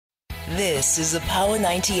This is a Power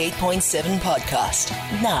 98.7 podcast.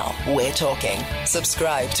 Now we're talking.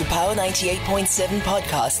 Subscribe to Power 98.7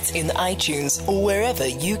 podcasts in iTunes or wherever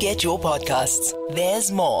you get your podcasts.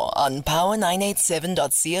 There's more on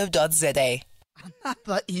power987.co.za.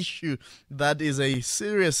 Another issue that is a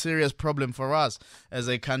serious problem for us as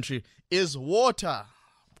a country is water.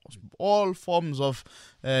 All forms of,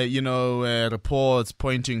 reports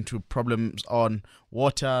pointing to problems on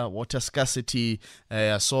water scarcity.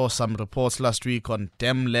 I saw some reports last week on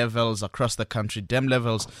dam levels across the country, dam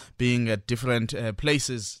levels being at different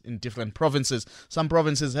places in different provinces. Some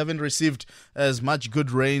provinces haven't received as much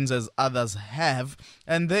good rains as others have.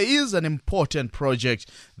 And there is an important project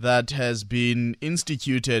that has been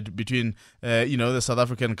instituted between, the South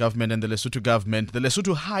African government and the Lesotho government, the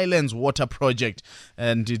Lesotho Highlands Water Project.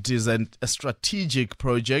 And it is a strategic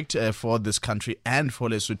project for this country and for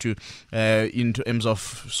Lesotho in terms of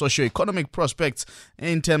socio-economic prospects,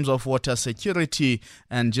 in terms of water security,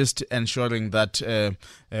 and just ensuring that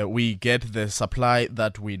we get the supply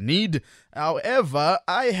that we need. However,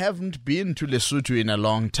 I haven't been to Lesotho in a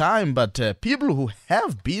long time, but people who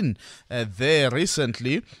have been there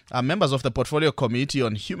recently are members of the Portfolio Committee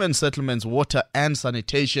on Human Settlements, Water and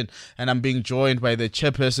Sanitation, and I'm being joined by the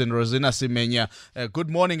chairperson, Rosina Semenya.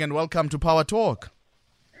 Good morning and welcome to Power Talk.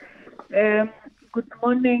 Good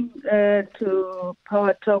morning to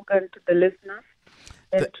Power Talk and to the listeners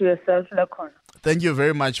and to yourself, Lakon. Thank you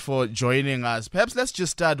very much for joining us. Perhaps let's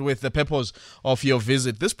just start with the purpose of your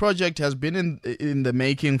visit. This project has been in the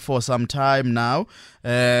making for some time now.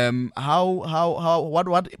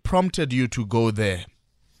 What prompted you to go there?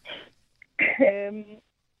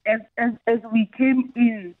 As we came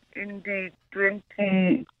in the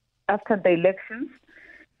after the elections,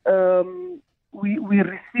 we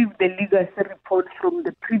received the legacy report from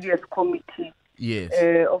the previous committee. Yes.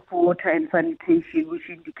 Of water and sanitation, which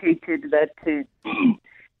indicated that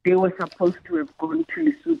they were supposed to have gone to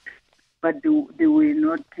Lesotho, but they were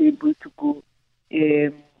not able to go.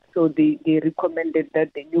 So they recommended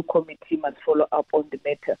that the new committee must follow up on the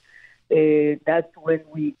matter. That's when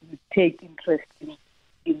we take interest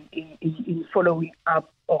in following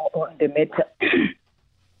up on the matter.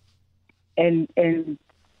 and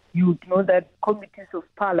you know that committees of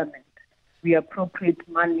parliament, we appropriate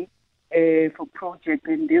money for projects,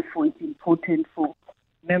 and therefore it's important for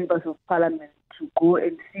members of parliament to go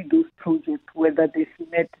and see those projects, whether they've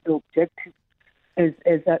met the objectives as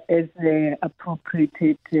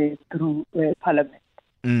appropriated through parliament.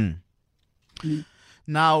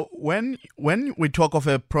 Now, when we talk of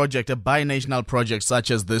a project, a binational project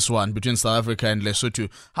such as this one between South Africa and Lesotho,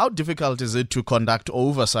 how difficult is it to conduct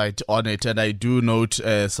oversight on it? And I do note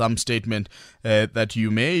some statement that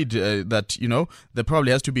you made that, there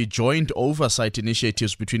probably has to be joint oversight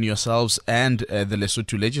initiatives between yourselves and the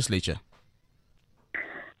Lesotho legislature.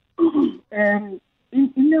 In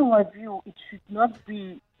our view, it should not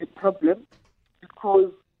be a problem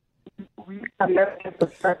because we are members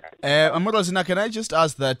of that. Rosina, can I just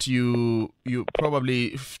ask that you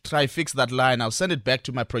probably try fix that line? I'll send it back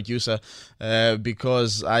to my producer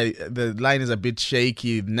because the line is a bit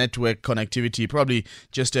shaky, network connectivity, probably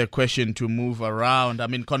just a question to move around.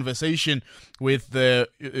 I'm in conversation with the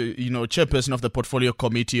chairperson of the Portfolio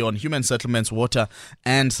Committee on Human Settlements, Water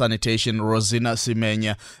and Sanitation, Rosina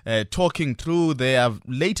Semenya, talking through their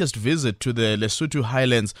latest visit to the Lesotho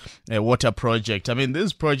Highlands Water Project. I mean,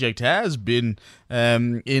 this project has been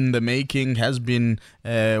in the making, has been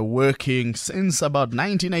working since about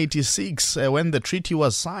 1986 when the treaty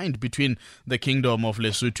was signed between the Kingdom of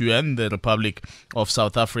Lesotho and the Republic of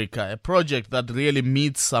South Africa. A project that really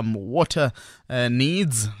meets some water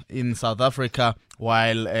needs in South Africa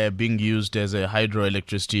while being used as a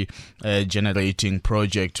hydroelectricity generating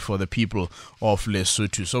project for the people of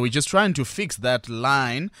Lesotho. So we're just trying to fix that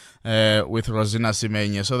line with Rosina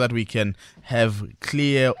Semenya so that we can have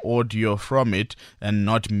clear audio from it and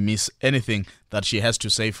not miss anything that she has to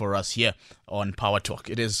say for us here on Power Talk.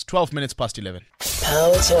 It is 12 minutes past 11.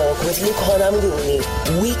 Power Talk with Lukhona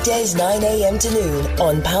Mnguni. Weekdays 9 a.m. to noon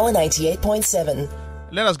on Power 98.7.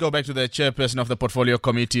 Let us go back to the chairperson of the Portfolio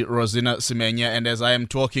Committee, Rosina Semenya, and as I am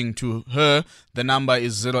talking to her, the number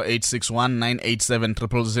is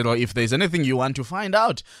 0861-987-000. If there's anything you want to find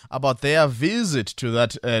out about their visit to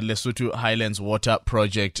that Lesotho Highlands Water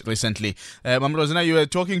Project recently. Rosina, you were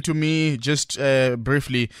talking to me just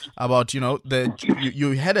briefly about, you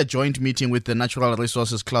had a joint meeting with the Natural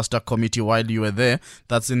Resources Cluster Committee while you were there.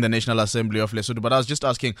 That's in the National Assembly of Lesotho. But I was just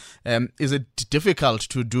asking, is it difficult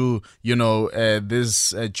to do, this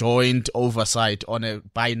joint oversight on a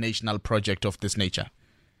binational project of this nature?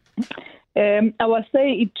 I would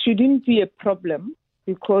say it shouldn't be a problem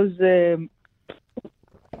because we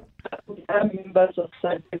are members of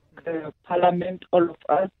Parliament, all of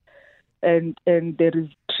us, and there is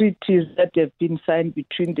treaties that have been signed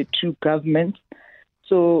between the two governments.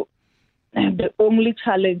 So the only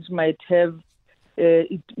challenge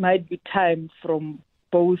it might be time from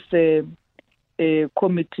both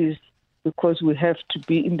committees, because we have to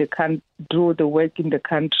be in the country, do the work in the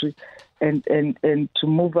country, and to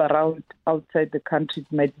move around outside the country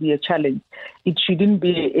might be a challenge. It shouldn't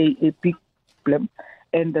be a big problem,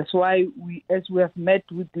 and that's why as we have met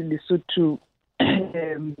with the Lesotho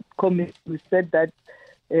committee, we said that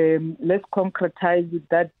let's concretize with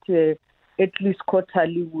that. At least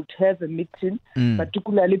quarterly would have a meeting,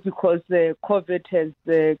 particularly because COVID has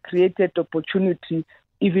created opportunity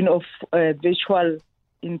even of virtual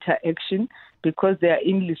interaction, because they are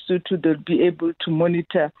in Lesotho. They'll be able to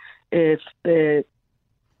monitor the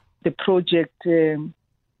project on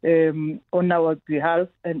our behalf,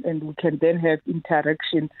 and we can then have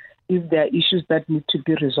interaction if there are issues that need to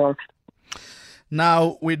be resolved.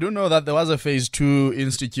 Now, we do know that there was a phase 2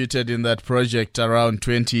 instituted in that project around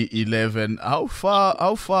 2011. How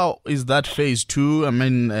far is that phase 2? I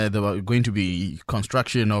mean, there were going to be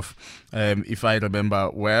construction of, if I remember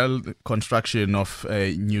well, construction of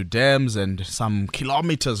new dams and some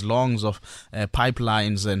kilometers long of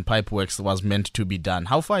pipelines and pipe works that was meant to be done.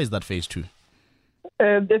 How far is that phase 2?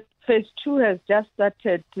 The phase 2 has just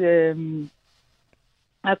started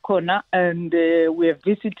Akona, and we have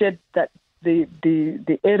visited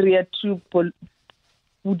the area to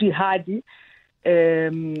Udihadi.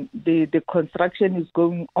 The construction is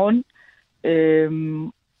going on.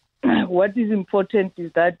 What is important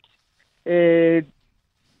is that the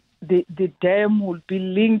dam will be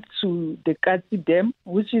linked to the Katsi Dam,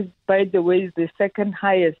 which is, by the way, is the second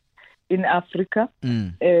highest in Africa.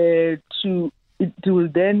 It will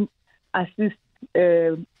then assist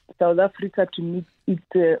South Africa to meet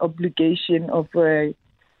its obligation of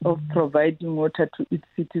providing water to its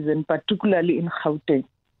citizens, particularly in Gauteng.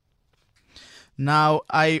 Now,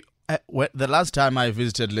 the last time I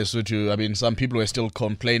visited Lesotho, I mean, some people were still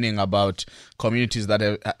complaining about communities that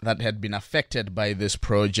had been affected by this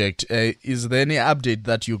project. Is there any update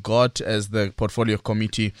that you got as the portfolio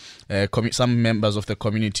committee? Some members of the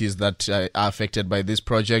communities that are affected by this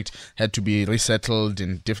project had to be resettled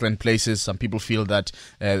in different places. Some people feel that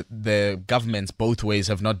the governments both ways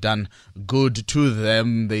have not done good to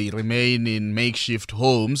them. They remain in makeshift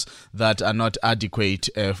homes that are not adequate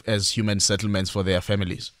as human settlements for their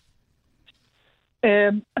families.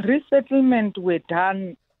 Resettlement were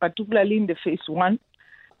done, particularly in the phase 1.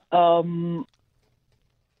 Of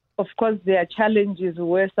course, there are challenges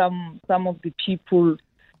where some of the people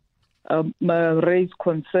raise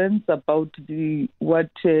concerns about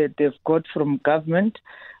what they've got from government,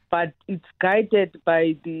 but it's guided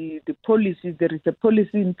by the policy. There is a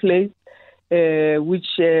policy in place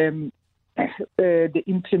which the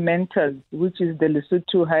implementers, which is the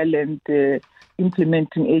Lesotho Highlands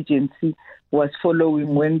Implementing Agency, was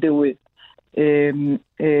following when they were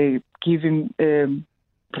giving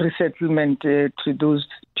resettlement to those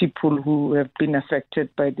people who have been affected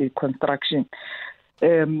by the construction,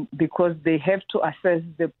 because they have to assess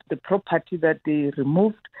the property that they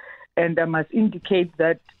removed. And I must indicate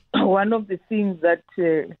that one of the things that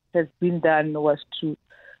has been done was to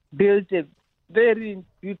build a very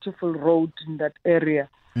beautiful road in that area,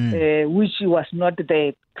 which was not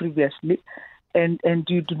there previously. And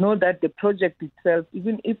you do know that the project itself,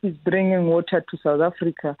 even if it's bringing water to South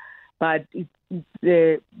Africa, but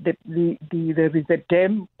there is a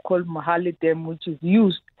dam called Mahale Dam, which is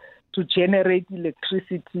used to generate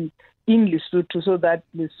electricity in Lesotho, so that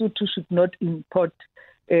Lesotho should not import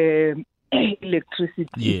electricity.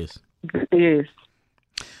 Yes. Yes.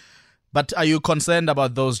 But are you concerned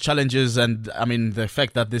about those challenges? And I mean, the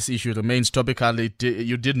fact that this issue remains topical,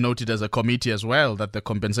 you did note it as a committee as well, that the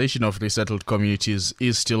compensation of resettled communities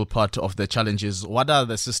is still part of the challenges. What are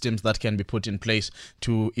the systems that can be put in place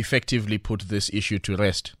to effectively put this issue to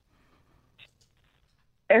rest?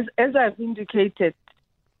 As I've indicated,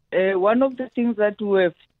 one of the things that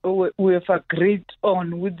we have agreed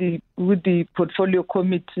on with the portfolio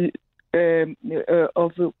committee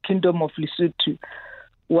of the Kingdom of Lesotho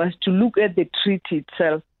was to look at the treaty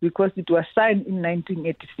itself, because it was signed in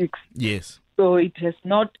 1986. Yes. So it has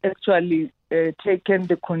not actually taken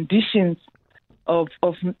the conditions of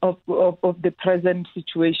the present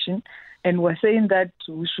situation, and we're saying that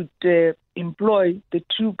we should employ the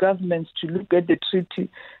two governments to look at the treaty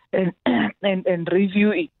and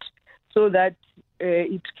review it, so that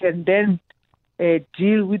it can then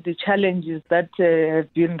deal with the challenges that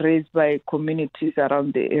have been raised by communities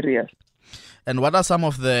around the areas. And what are some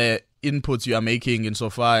of the inputs you are making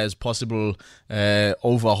insofar as possible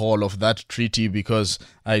overhaul of that treaty? Because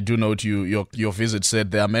I do note your visit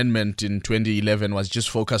said the amendment in 2011 was just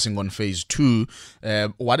focusing on phase 2.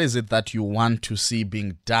 What is it that you want to see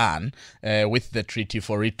being done with the treaty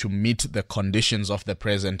for it to meet the conditions of the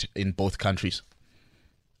present in both countries?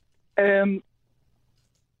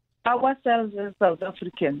 Ourselves as South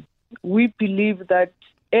Africans, we believe that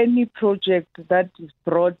any project that is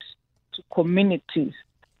brought to communities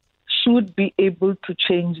should be able to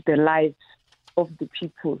change the lives of the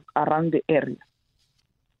people around the area.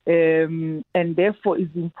 And therefore,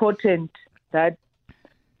 it's important that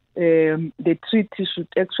the treaty should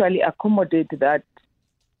actually accommodate that,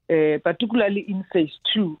 particularly in phase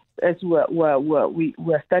 2, as we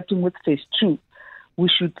are starting with phase 2. We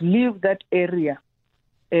should leave that area,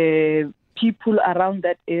 people around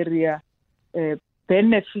that area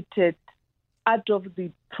benefited out of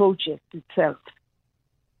the project itself,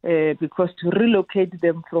 because to relocate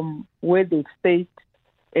them from where they stayed,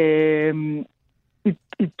 it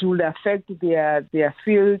will affect their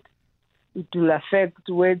field, it will affect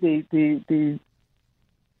where they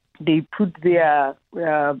put their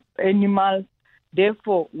animals.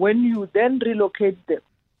 Therefore, when you then relocate them,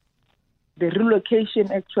 the relocation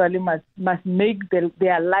actually must make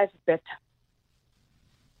their life better.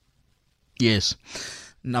 Yes.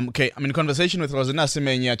 Okay, I'm in conversation with Rosina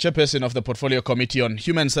Semenya, chairperson of the Portfolio Committee on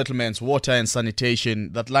Human Settlements, Water and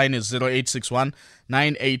Sanitation. That line is 0861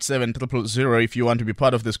 987 000 if you want to be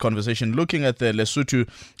part of this conversation, looking at the Lesotho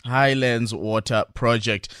Highlands Water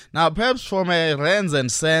Project. Now, perhaps from a rands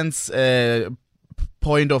and cents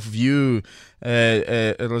point of view,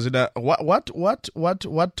 Rosina, what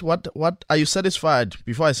are you satisfied?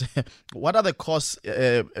 Before I say, what are the costs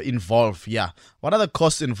involved? Yeah, what are the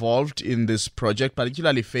costs involved in this project,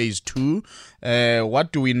 particularly phase 2?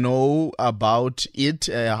 What do we know about it?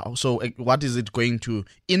 So, what is it going to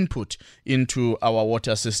input into our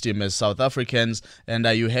water system as South Africans? And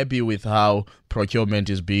are you happy with how procurement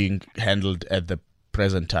is being handled at the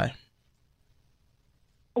present time?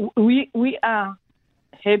 We are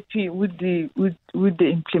happy with the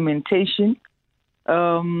implementation,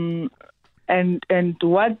 and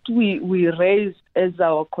what we raised as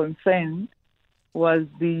our concern was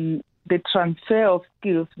the transfer of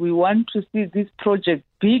skills. We want to see this project,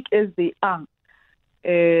 big as they are,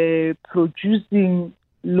 producing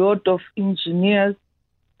lot of engineers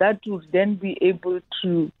that would then be able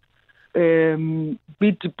to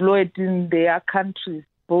be deployed in their countries,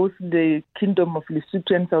 both the Kingdom of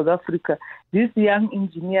Lesotho and South Africa. These young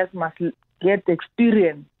engineers must get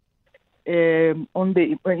experience in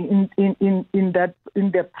the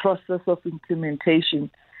process of implementation,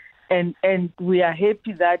 and we are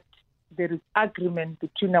happy that there is agreement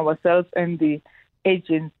between ourselves and the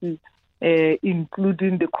agency,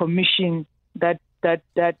 including the commission that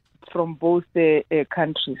from both the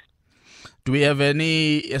countries. Do we have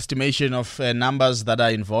any estimation of numbers that are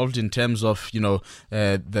involved in terms of,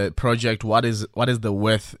 the project? What is the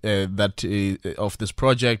worth of this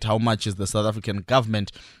project? How much is the South African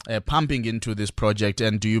government pumping into this project?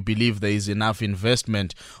 And do you believe there is enough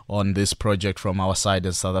investment on this project from our side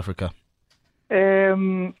as South Africa?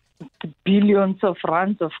 Billions of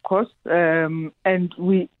rands, of course, and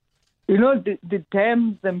we, the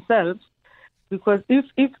dams themselves, because if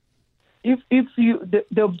you,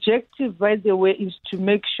 the objective, by the way, is to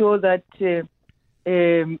make sure that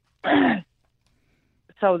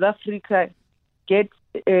South Africa gets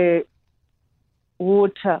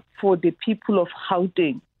water for the people of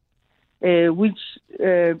Gauteng, which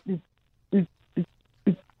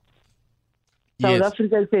South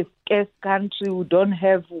Africa is a scarce country. We don't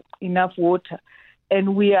have enough water,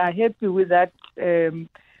 and we are happy with that.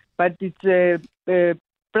 But it's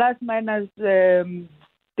plus minus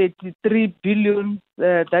 33 billion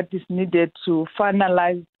that is needed to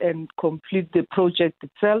finalize and complete the project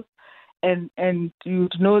itself. And you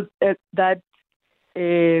know that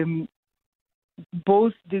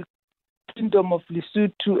both the Kingdom of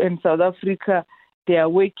Lesotho and South Africa, they are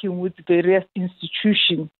working with various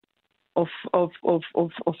institutions of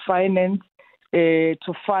finance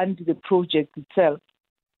to fund the project itself.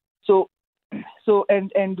 So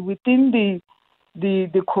and within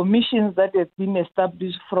the commissions that have been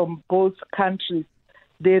established from both countries,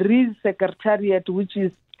 there is secretariat which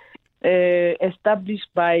is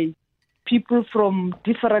established by people from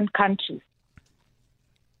different countries.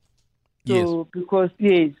 So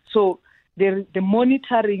so the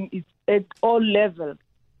monitoring is at all levels,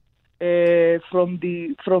 from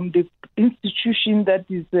the institution that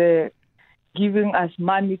is giving us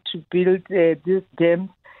money to build this dam,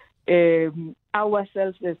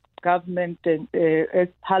 ourselves as government and as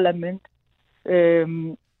parliament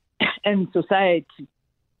and society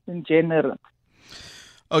in general.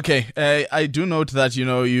 Okay, I do note that,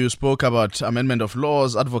 you spoke about amendment of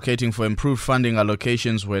laws, advocating for improved funding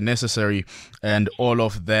allocations where necessary, and all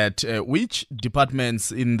of that. Which departments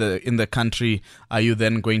in the country are you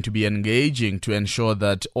then going to be engaging to ensure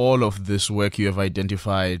that all of this work you have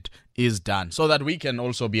identified is done, so that we can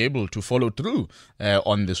also be able to follow through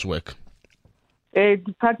on this work?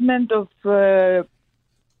 Department of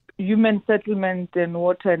Human Settlement and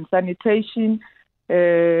Water and Sanitation,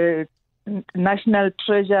 National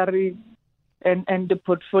Treasury, and the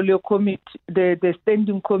Portfolio Committee, the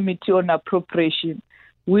Standing Committee on Appropriation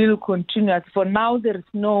will continue. For now, there is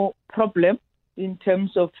no problem in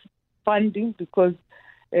terms of funding because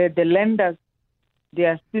the lenders, they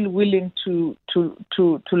are still willing to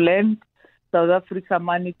lend South Africa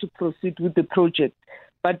money to proceed with the project.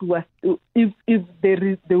 But if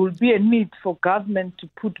there will be a need for government to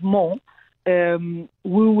put more, we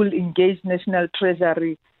will engage National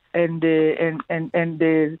Treasury and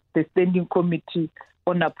the Standing Committee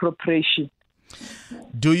on Appropriation.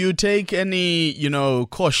 Do you take any,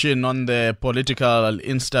 caution on the political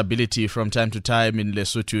instability from time to time in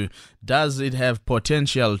Lesotho? Does it have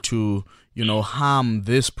potential to, harm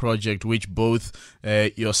this project, which both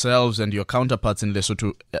yourselves and your counterparts in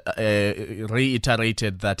Lesotho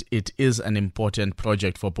reiterated that it is an important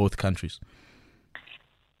project for both countries?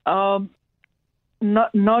 Not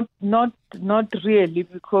really,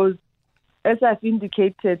 because as I've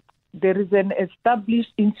indicated, there is an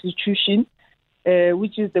established institution,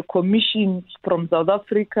 which is the Commission from South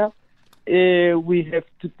Africa. We have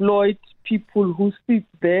deployed people who sit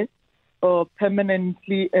there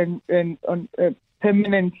permanently, and the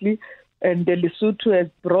Lesotho has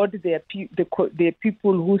brought their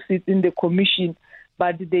people who sit in the commission,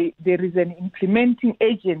 but there is an implementing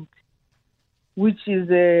agent, which is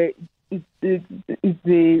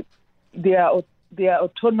they are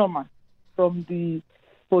autonomous from the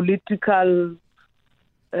political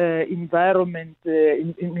environment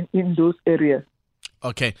in those areas.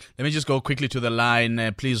 Okay, let me just go quickly to the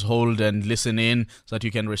line. Please hold and listen in so that you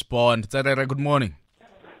can respond. Tsarere, good morning.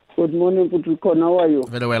 Good morning, Putukon. How are you?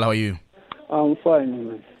 Very well, how are you? I'm fine,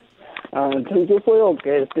 man. Thank you for your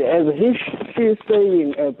guest. As she's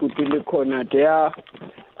saying, Putukon, they are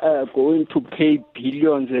going to pay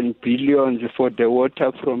billions and billions for the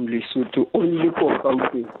water from Lesotho only for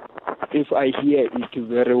Gauteng, if I hear it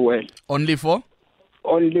very well. Only for?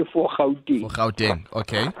 Only for Gauteng. For Gauteng,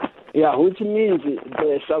 okay. Yeah, which means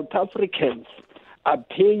the South Africans are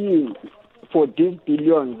paying for these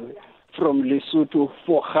billions from Lesotho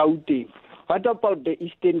for Gauteng. What about the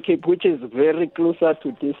Eastern Cape, which is very closer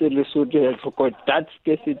to this? Lesotho has got that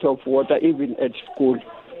scarcity of water even at school.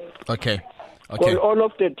 Okay. Well, all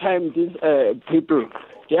of the time, these people,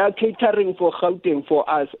 they are catering for Gauteng for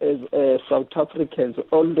us as South Africans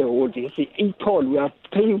on the whole. You see, e-toll, we are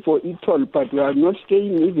paying for e-toll, but we are not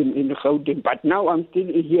staying even in Gauteng. But now I'm still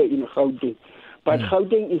here in Gauteng. But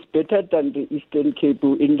Gauteng is better than the Eastern Cape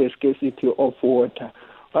in the scarcity of water.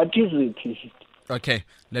 What is it? Okay,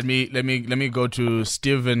 let me go to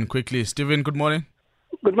Stephen quickly. Stephen, good morning.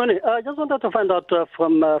 Good morning. I just wanted to find out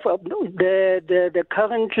from the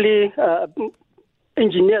currently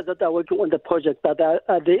engineers that are working on the project, that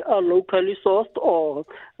are they locally sourced, or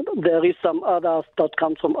there is some others that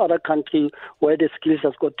come from other countries where the skills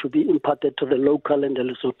has got to be imparted to the local and the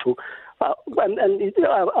Lesotho? And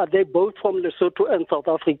are they both from Lesotho and South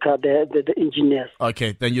Africa, the engineers?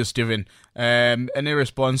 Okay, thank you, Stephen. Any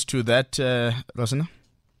response to that, Rosina?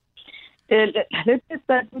 Let me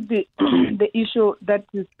start with the issue that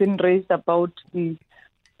has been raised about the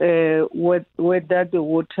whether the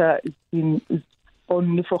water is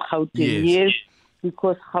only for Gauteng. Yes,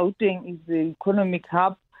 because Gauteng is the economic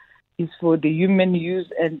hub, is for the human use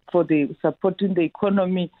and for the supporting the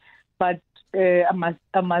economy. But I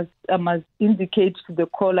must indicate to the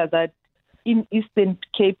caller that in Eastern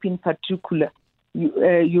Cape in particular,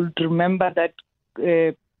 you'll remember that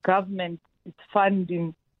government is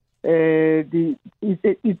funding. It's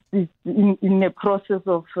in a process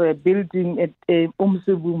of building a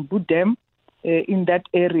Umsebumbu Dam in that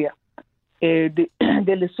area. The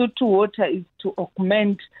Lesotho water is to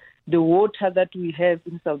augment the water that we have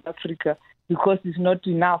in South Africa, because it's not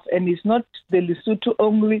enough, and it's not the Lesotho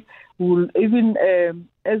only. Will even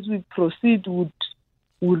as we proceed,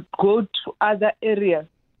 would go to other areas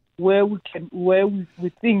where we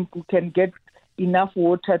think we can get enough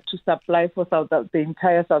water to supply for the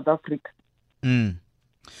entire South Africa.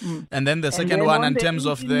 And then the second one, in terms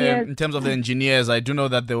of the engineers, I do know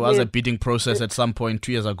that there was a bidding process at some point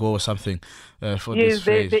 2 years ago or something for this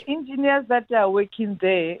phase. The engineers that are working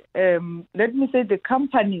there, let me say the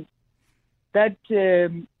companies that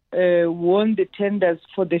won the tenders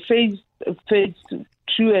for the phase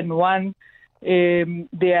 2 and 1,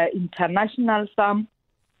 they are international some,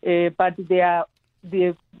 but they are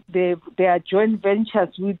joint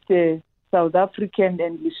ventures with South African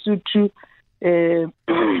and Lesotho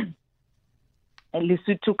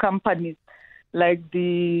Lesotho companies, like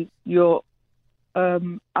your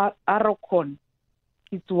Arocon.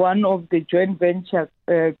 It's one of the joint venture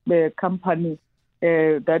companies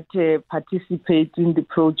that participate in the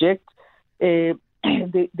project. The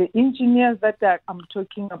engineers that I'm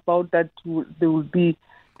talking about that will be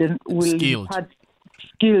skilled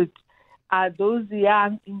are those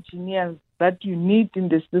young engineers that you need in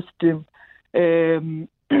the system,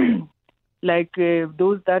 like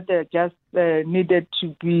those that are just needed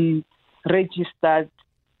to be registered.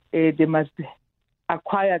 They must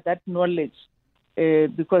acquire that knowledge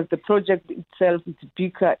because the project itself is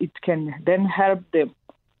bigger. It can then help them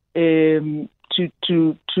to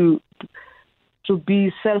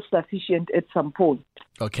be self-sufficient at some point.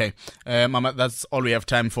 Okay. Mama, that's all we have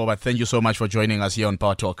time for, but thank you so much for joining us here on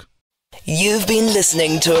Power Talk. You've been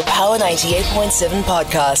listening to a Power 98.7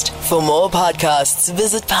 podcast. For more podcasts,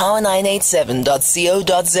 visit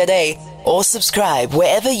power987.co.za or subscribe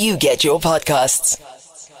wherever you get your podcasts.